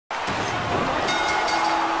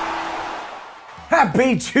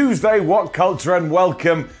Happy Tuesday, What Culture, and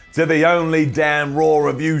welcome to the only damn Raw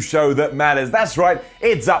review show that matters. That's right,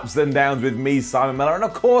 it's ups and downs with me, Simon Miller, and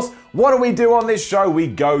of course, what do on this show? We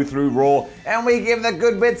go through Raw, and we give the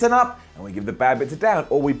good bits an up, and we give the bad bits a down,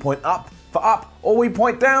 or we point up for up, or we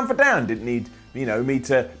point down for down. Didn't need me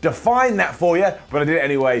to define that for you, but I did it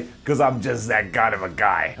anyway because I'm just that kind of a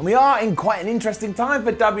guy. And we are in quite an interesting time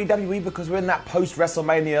for WWE because we're in that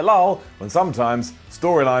post-WrestleMania lull when sometimes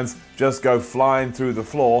storylines just go flying through the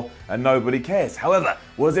floor and nobody cares. However,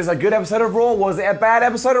 was this a good episode of Raw? Was it a bad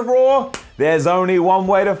episode of Raw? There's only one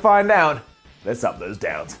way to find out. Let's up those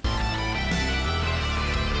downs.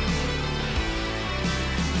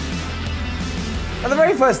 Now, the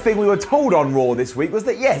very first thing we were told on Raw this week was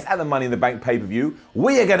that yes, at the Money in the Bank pay-per-view,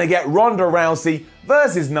 we are going to get Ronda Rousey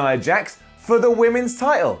versus Nia Jax for the women's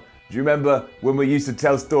title. Do you remember when we used to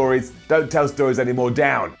tell stories, don't tell stories anymore,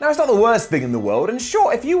 down? Now, it's not the worst thing in the world, and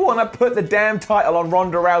sure, if you want to put the damn title on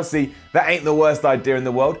Ronda Rousey, that ain't the worst idea in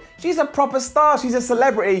the world. She's a proper star, she's a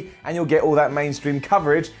celebrity, and you'll get all that mainstream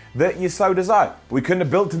coverage that you so desire. But we couldn't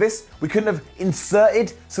have built to this, we couldn't have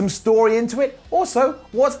inserted some story into it. Also,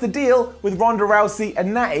 what's the deal with Ronda Rousey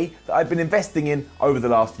and Natty that I've been investing in over the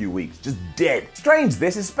last few weeks? Just dead. Strange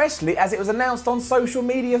this, especially as it was announced on social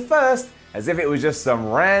media first, as if it was just some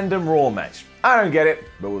random Raw match. I don't get it,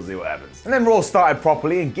 but we'll see what happens. And then Raw started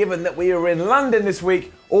properly, and given that we were in London this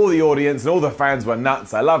week, all the audience and all the fans were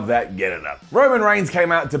nuts. I love that, get it up. Roman Reigns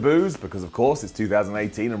came out to booze, because of course it's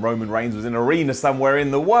 2018 and Roman Reigns was in an arena somewhere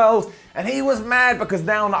in the world, and he was mad because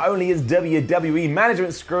now not only is WWE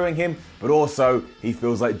management screwing him, but also he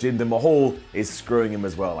feels like Jinder Mahal is screwing him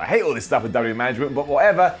as well. I hate all this stuff with WWE management, but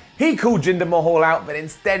whatever. He called Jinder Mahal out, but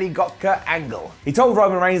instead he got Kurt Angle. He told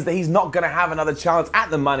Roman Reigns that he's not going to have another chance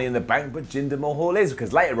at the Money in the Bank, but Jinder Mahal is,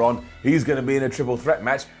 because later on he's going to be in a triple threat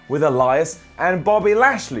match with Elias and Bobby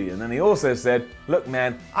Lashley. And then he also said, look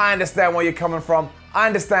man, I understand where you're coming from, I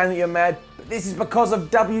understand that you're mad, but this is because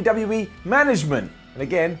of WWE management. And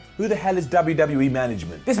again, who the hell is WWE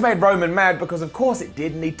management? This made Roman mad because of course it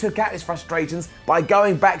did, and he took out his frustrations by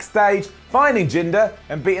going backstage, finding Jinder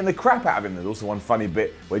and beating the crap out of him. There's also one funny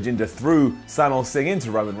bit where Jinder threw Sunil Singh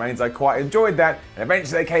into Roman Reigns. I quite enjoyed that. And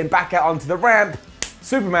eventually they came back out onto the ramp,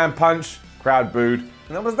 Superman punch, crowd booed,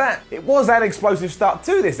 and that was that. It was an explosive start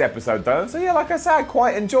to this episode though, so yeah, like I said, I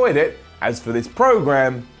quite enjoyed it. As for this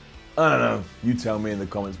program, I don't know, you tell me in the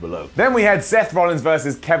comments below. Then we had Seth Rollins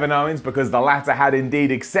versus Kevin Owens because the latter had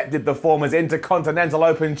indeed accepted the former's Intercontinental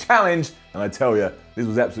Open Challenge, and I tell you, this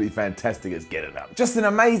was absolutely fantastic as Get It Up. Just an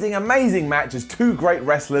amazing, amazing match as two great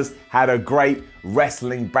wrestlers had a great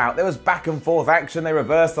wrestling bout. There was back and forth action, they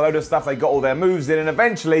reversed a load of stuff, they got all their moves in, and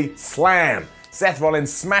eventually, slam! Seth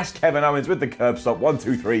Rollins smashed Kevin Owens with the curb stop, 1,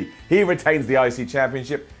 2, 3. He retains the IC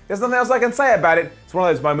Championship. There's nothing else I can say about it. It's one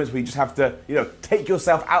of those moments where you just have to, take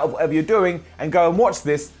yourself out of whatever you're doing and go and watch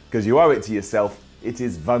this because you owe it to yourself. It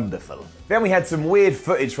is wonderful. Then we had some weird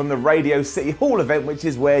footage from the Radio City Hall event, which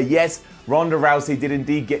is where, yes, Ronda Rousey did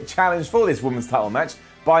indeed get challenged for this women's title match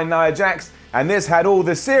by Nia Jax, and this had all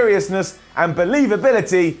the seriousness and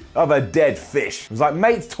believability of a dead fish. It was like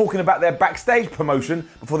mates talking about their backstage promotion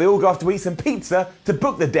before they all go off to eat some pizza to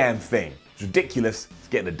book the damn thing. It's ridiculous. It's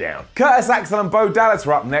getting it down. Curtis Axel and Bo Dallas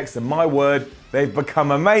were up next, and my word, they've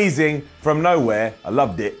become amazing from nowhere. I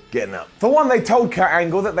loved it. Getting up. For one, they told Kurt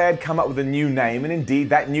Angle that they had come up with a new name, and indeed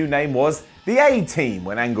that new name was the A-Team.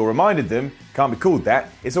 When Angle reminded them, can't be called that,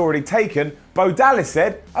 it's already taken, Bo Dallas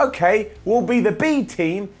said, okay, we'll be the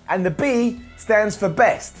B-Team, and the B stands for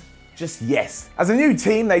best. Just yes. As a new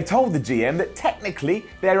team, they told the GM that technically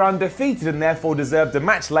they're undefeated and therefore deserved a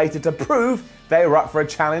match later to prove they were up for a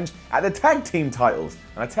challenge at the tag team titles.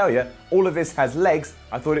 And I tell you, all of this has legs.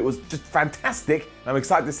 I thought it was just fantastic. And I'm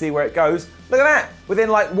excited to see where it goes. Look at that. Within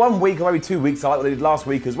like 1 week or maybe 2 weeks, I like what they did last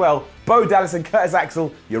week as well. Bo Dallas and Curtis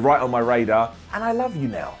Axel, you're right on my radar. And I love you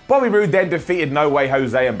now. Bobby Roode then defeated No Way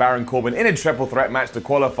Jose and Baron Corbin in a triple threat match to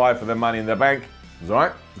qualify for the Money in the Bank. It was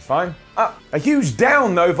alright, it's fine. A huge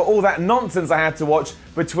down though for all that nonsense I had to watch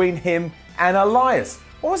between him and Elias.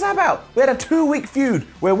 What was that about? We had a 2-week feud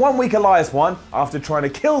where 1 week Elias won after trying to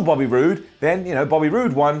kill Bobby Roode, then, Bobby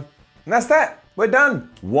Roode won, and that's that. We're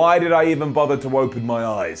done. Why did I even bother to open my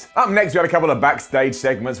eyes? Up next, we had a couple of backstage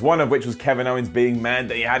segments, one of which was Kevin Owens being mad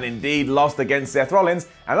that he had indeed lost against Seth Rollins,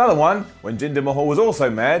 and another one when Jinder Mahal was also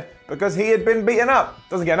mad because he had been beaten up.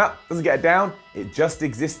 Doesn't get an up, doesn't get a down, it just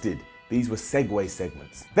existed. these were segue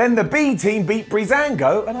segments. Then the B team beat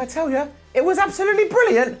Breezango, and I tell you, it was absolutely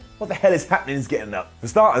brilliant. What the hell is happening is getting up. For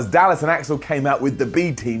starters, Dallas and Axel came out with the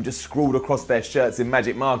B team just scrawled across their shirts in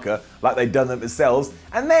magic marker like they'd done them themselves,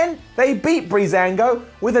 and then they beat Breezango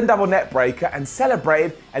with a double net breaker and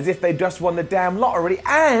celebrated as if they just won the damn lottery,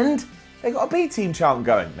 and they got a B team chant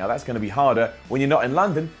going. Now that's going to be harder when you're not in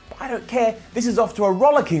London, but I don't care. This is off to a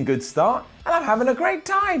rollicking good start, and I'm having a great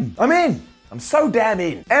time. I'm in. I'm so damn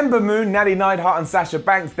in. Ember Moon, Natty Neidhart and Sasha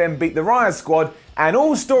Banks then beat the Riot Squad, and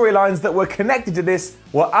all storylines that were connected to this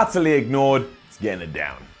were utterly ignored. It's getting it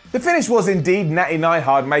down. The finish was indeed Natty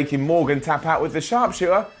Neidhart making Morgan tap out with the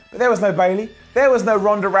sharpshooter, but there was no Bayley, there was no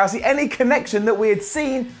Ronda Rousey. Any connection that we had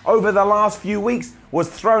seen over the last few weeks was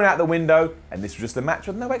thrown out the window, and this was just a match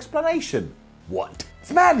with no explanation. What?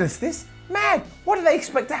 It's madness, this. Mad. What do they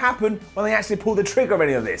expect to happen when they actually pull the trigger of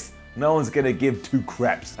any of this? No one's gonna give two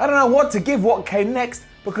craps. I don't know what to give what came next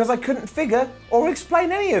because I couldn't figure or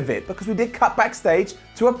explain any of it, because we did cut backstage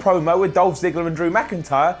to a promo with Dolph Ziggler and Drew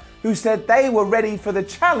McIntyre, who said they were ready for the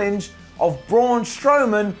challenge of Braun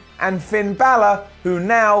Strowman and Finn Balor, who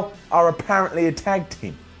now are apparently a tag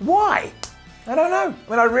team. Why? I don't know. I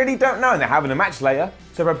mean, I really don't know. And they're having a match later,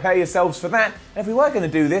 so prepare yourselves for that. And if we were going to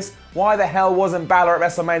do this, why the hell wasn't Balor at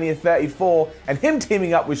WrestleMania 34 and him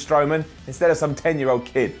teaming up with Strowman instead of some 10-year-old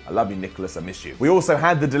kid? I love you, Nicholas, I miss you. We also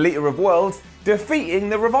had the Deleter of Worlds defeating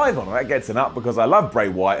the Revival. Now that gets an up because I love Bray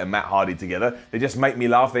Wyatt and Matt Hardy together. They just make me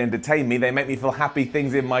laugh, they entertain me, they make me feel happy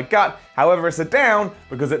things in my gut. However, it's a down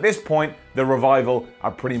because at this point, the Revival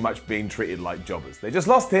are pretty much being treated like jobbers. They just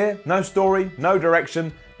lost here, no story, no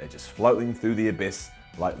direction. They're just floating through the abyss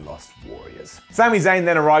like lost warriors. Sami Zayn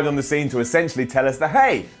then arrived on the scene to essentially tell us that,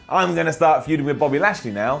 hey, I'm going to start feuding with Bobby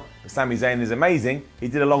Lashley now. But Sami Zayn is amazing. He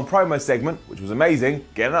did a long promo segment, which was amazing.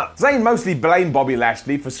 Getting up. Zayn mostly blamed Bobby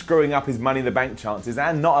Lashley for screwing up his Money in the Bank chances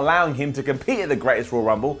and not allowing him to compete at the Greatest Royal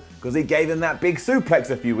Rumble because he gave him that big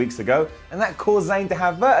suplex a few weeks ago, and that caused Zayn to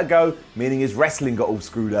have vertigo, meaning his wrestling got all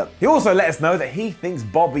screwed up. He also let us know that he thinks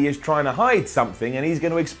Bobby is trying to hide something and he's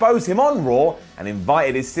going to expose him on Raw, and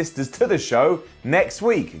invited his sisters to the show next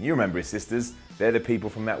week. And you remember his sisters, they're the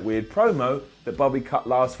people from that weird promo that Bobby cut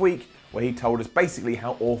last week, where he told us basically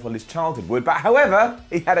how awful his childhood was. But however,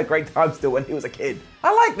 he had a great time still when he was a kid.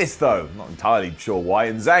 I like this though, not entirely sure why,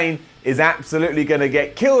 and Zayn is absolutely going to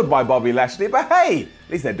get killed by Bobby Lashley, but hey,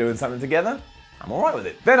 at least they're doing something together. I'm alright with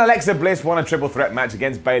it. Then Alexa Bliss won a triple threat match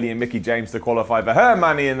against Bayley and Mickie James to qualify for her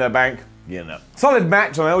Money in the Bank. You know. Solid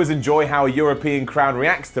match, and I always enjoy how a European crowd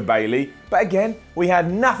reacts to Bayley, but again, we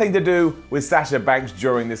had nothing to do with Sasha Banks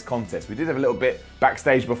during this contest. We did have a little bit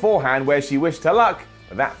backstage beforehand where she wished her luck,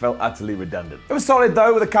 but that felt utterly redundant. It was solid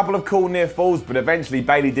though, with a couple of cool near falls, but eventually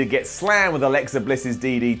Bayley did get slammed with Alexa Bliss's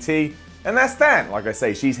DDT, and that's that. Like I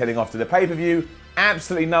say, she's heading off to the pay-per-view.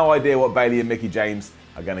 Absolutely no idea what Bayley and Mickie James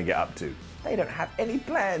are going to get up to. They don't have any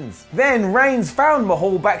plans. Then Reigns found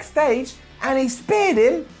Mahal backstage, and he speared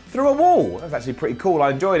him through a wall. That's actually pretty cool. I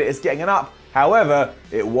enjoyed it. It's getting an up. However,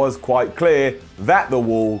 it was quite clear that the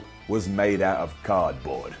wall was made out of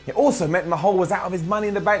cardboard. It also meant Mahal was out of his Money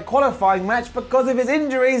in the Bank qualifying match because of his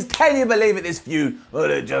injuries. Can you believe it, this feud? Well,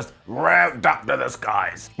 it just ramped up to the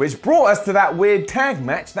skies. Which brought us to that weird tag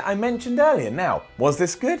match that I mentioned earlier. Now, was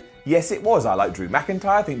this good? Yes, it was. I like Drew McIntyre.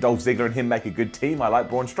 I think Dolph Ziggler and him make a good team. I like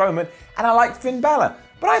Braun Strowman, and I like Finn Balor.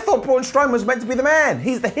 But I thought Braun Strowman was meant to be the man.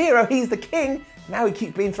 He's the hero, he's the king. Now he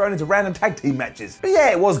keeps being thrown into random tag team matches. But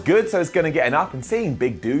yeah, it was good, so it's going to get an up, and seeing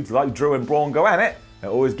big dudes like Drew and Braun go at it, it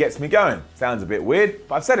always gets me going. Sounds a bit weird,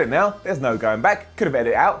 but I've said it now. There's no going back. Could have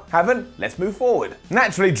edited it out. Haven't. Let's move forward.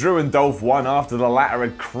 Naturally, Drew and Dolph won after the latter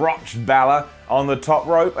had crotched Balor on the top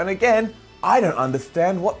rope. And again, I don't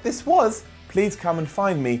understand what this was. Please come and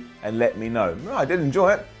find me and let me know. I did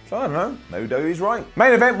enjoy it. So I don't know, maybe WWE's right.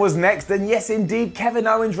 Main event was next, and yes indeed, Kevin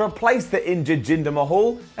Owens replaced the injured Jinder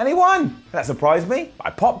Mahal, and he won. That surprised me. I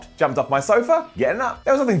popped, jumped off my sofa, getting up.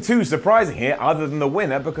 There was nothing too surprising here other than the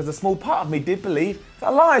winner, because a small part of me did believe that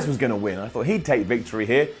Elias was going to win. I thought he'd take victory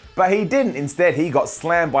here, but he didn't. Instead, he got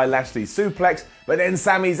slammed by Lashley's suplex, but then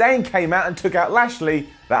Sami Zayn came out and took out Lashley.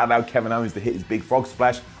 That allowed Kevin Owens to hit his big frog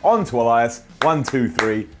splash onto Elias. 1, 2,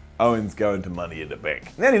 3. Owens going to Money in the Bank.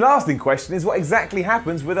 And the only lasting question is what exactly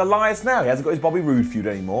happens with Elias now. He hasn't got his Bobby Roode feud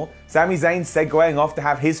anymore. Sami Zayn segueing off to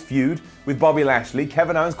have his feud with Bobby Lashley.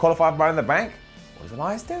 Kevin Owens qualified for Money in the Bank. What does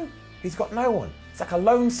Elias do? He's got no one. It's like a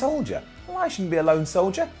lone soldier. Elias shouldn't be a lone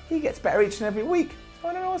soldier. He gets better each and every week. So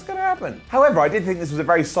I don't know what's going to happen. However, I did think this was a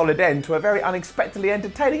very solid end to a very unexpectedly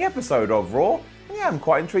entertaining episode of Raw. And yeah, I'm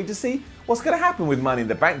quite intrigued to see what's going to happen with Money in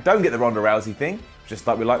the Bank. Don't get the Ronda Rousey thing. Just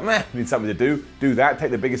like we're like, meh, need something to do that,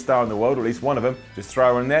 take the biggest star in the world, or at least one of them, just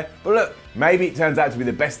throw her in there. But look, maybe it turns out to be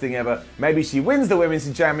the best thing ever. Maybe she wins the Women's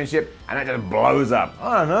Championship and it just blows up.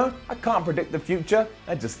 I don't know, I can't predict the future,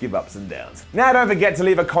 I just give ups and downs. Now don't forget to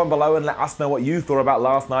leave a comment below and let us know what you thought about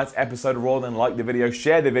last night's episode of Raw. Then like the video,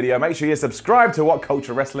 share the video, make sure you subscribe to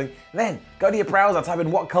WhatCulture Wrestling. Then go to your browser, type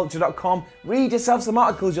in WhatCulture.com, read yourself some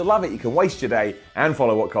articles, you'll love it. You can waste your day and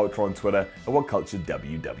follow WhatCulture on Twitter at WhatCulture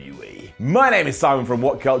WWE. My name is Simon from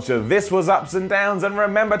WhatCulture. This was Ups and Downs, and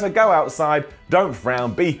remember to go outside, don't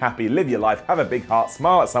frown, be happy, live your life, have a big heart,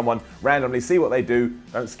 smile at someone, randomly see what they do,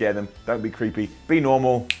 don't scare them, don't be creepy, be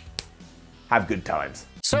normal, have good times.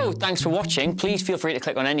 So, thanks for watching. Please feel free to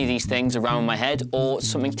click on any of these things around my head, or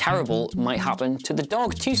something terrible might happen to the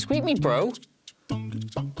dog. Too sweet me, bro.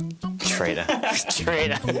 Traitor.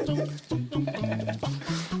 Traitor.